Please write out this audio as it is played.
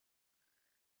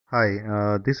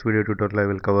Hi, this video tutorial I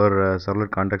will cover Servlet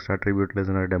Context Attribute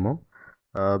Listener demo.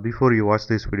 Before you watch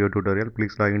this video tutorial,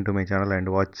 please log into my channel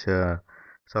and watch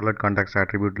Servlet Context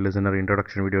Attribute Listener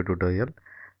introduction video tutorial.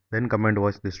 Then come and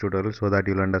watch this tutorial so that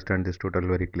you'll understand this tutorial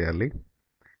very clearly.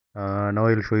 Now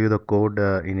I will show you the code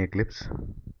in Eclipse.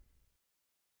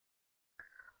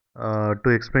 To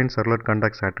explain Servlet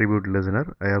Context Attribute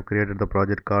Listener, I have created the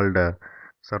project called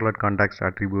Servlet Context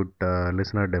Attribute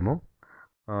Listener demo.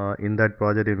 In that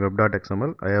project in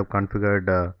web.xml, I have configured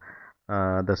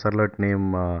the servlet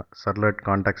name servlet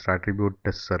context attribute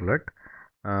test servlet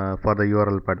for the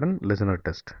URL pattern listener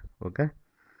test. Okay,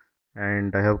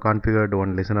 and I have configured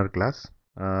one listener class.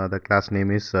 The class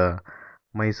name is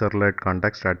my servlet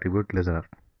context attribute listener.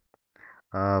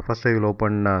 First, I will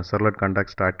open servlet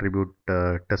context attribute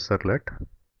test servlet.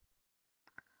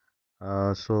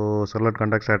 So servlet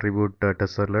context attribute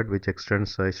test servlet, which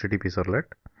extends HTTP servlet,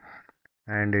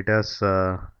 and it has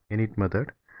init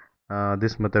method.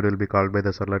 This method will be called by the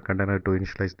servlet container to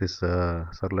initialize this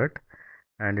servlet,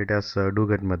 and it has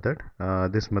doGet method.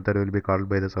 This method will be called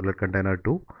by the servlet container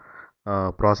to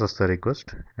process the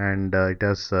request, and it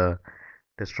has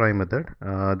destroy method.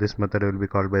 This method will be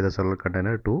called by the servlet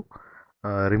container to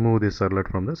remove this servlet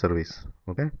from the service.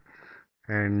 Okay,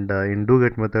 and in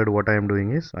doGet method, what I am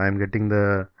doing is I am getting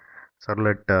the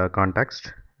servlet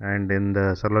context, and in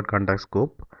the servlet context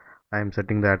scope, I am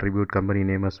setting the attribute company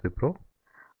name as Wipro,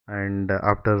 and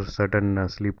after certain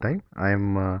sleep time, I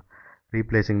am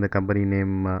replacing the company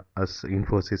name as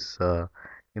Infosys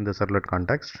in the servlet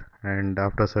context, and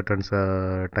after certain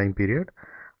time period,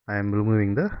 I am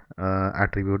removing the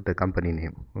attribute the company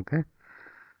name. Okay,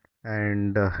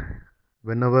 and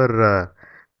whenever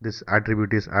this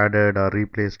attribute is added or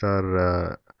replaced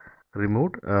or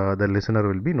removed, the listener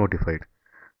will be notified.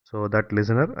 So that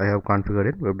listener I have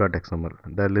configured in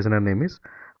web.xml. The listener name is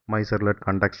my servlet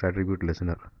context attribute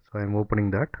listener. So I am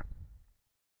opening that.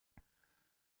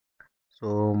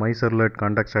 So my servlet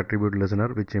context attribute listener,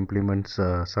 which implements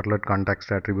servlet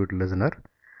context attribute listener,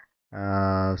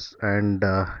 and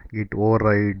it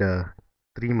override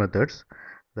three methods.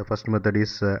 The first method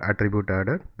is attribute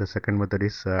added, the second method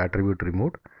is attribute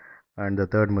removed, and the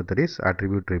third method is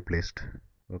attribute replaced.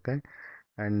 Okay,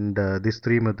 and these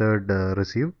three method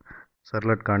receive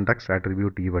servlet context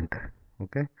attribute event.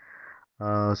 Okay,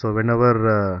 so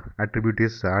whenever attribute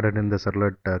is added in the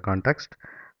servlet context,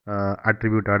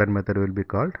 attribute added method will be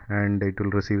called, and it will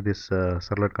receive this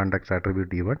servlet context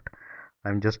attribute event.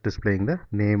 I'm just displaying the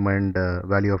name and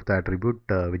value of the attribute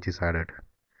which is added.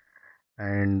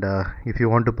 And if you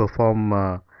want to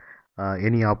perform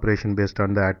any operation based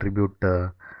on the attribute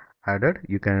added,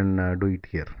 you can do it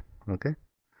here. Okay,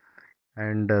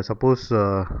 and suppose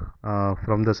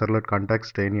from the servlet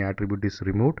context any attribute is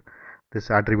removed, this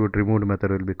attribute removed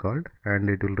method will be called, and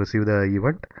it will receive the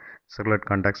event servlet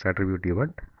context attribute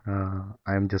event.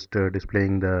 I am just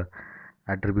displaying the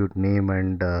attribute name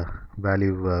and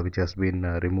value which has been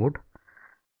removed,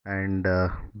 and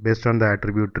based on the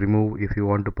attribute remove, if you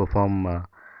want to perform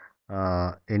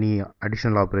any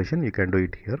additional operation, you can do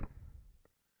it here.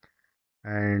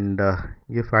 And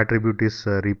if attribute is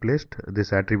replaced,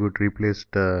 this attribute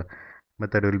replaced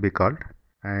method will be called,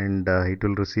 and it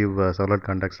will receive servlet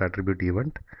context attribute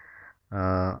event.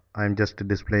 I am just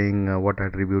displaying what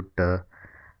attribute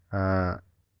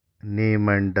name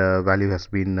and value has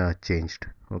been changed.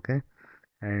 Okay,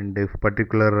 and if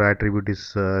particular attribute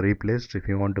is replaced, if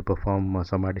you want to perform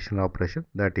some additional operation,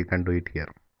 that you can do it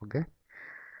here. Okay,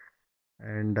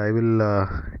 and I will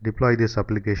deploy this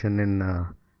application in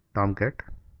Tomcat.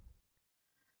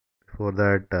 For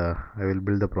that, I will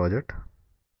build the project.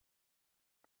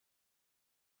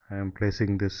 I am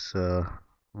placing this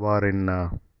var in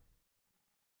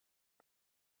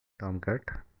Tomcat.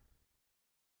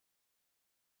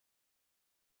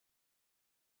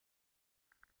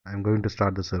 I am going to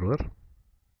start the server.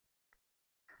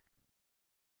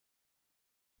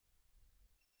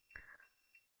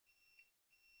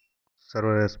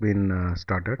 Server has been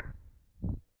started.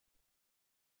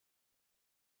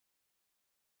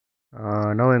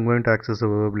 Now I am going to access the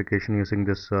web application using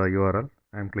this URL.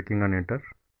 I am clicking on enter,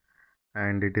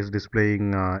 and it is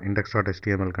displaying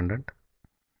index.html content.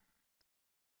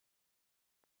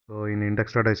 So in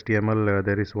index.html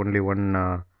there is only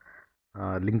one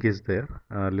link is there,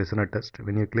 listener test.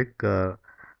 When you click, the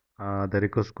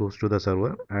request goes to the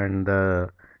server, and the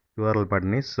URL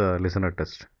button is listener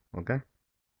test. Okay,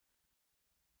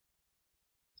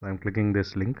 so I'm clicking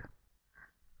this link.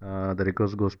 The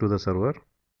request goes to the server,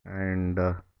 and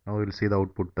now we'll see the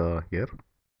output here.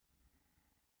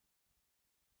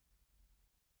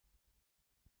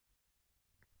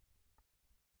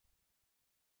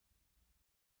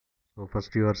 So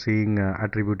first you are seeing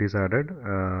attribute is added,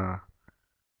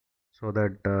 so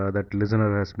that that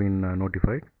listener has been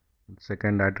notified.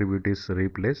 Second attribute is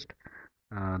replaced,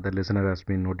 the listener has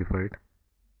been notified.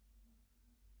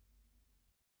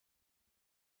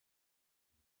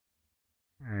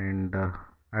 And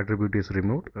attribute is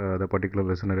removed, the particular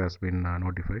listener has been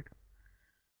notified.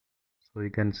 So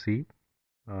you can see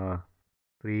uh,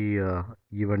 three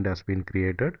event has been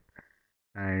created,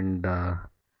 and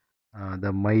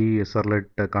the my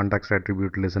servlet context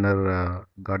attribute listener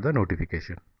got the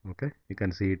notification. Okay, you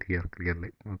can see it here clearly.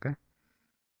 Okay,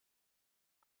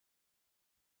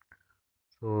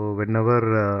 so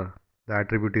whenever the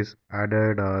attribute is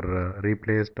added or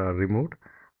replaced or removed,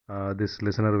 this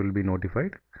listener will be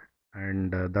notified,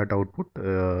 and that output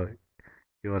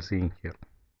you are seeing here.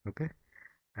 Okay,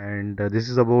 and this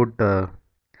is about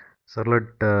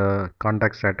servlet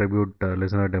context attribute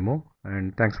listener demo,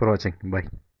 and thanks for watching. Bye.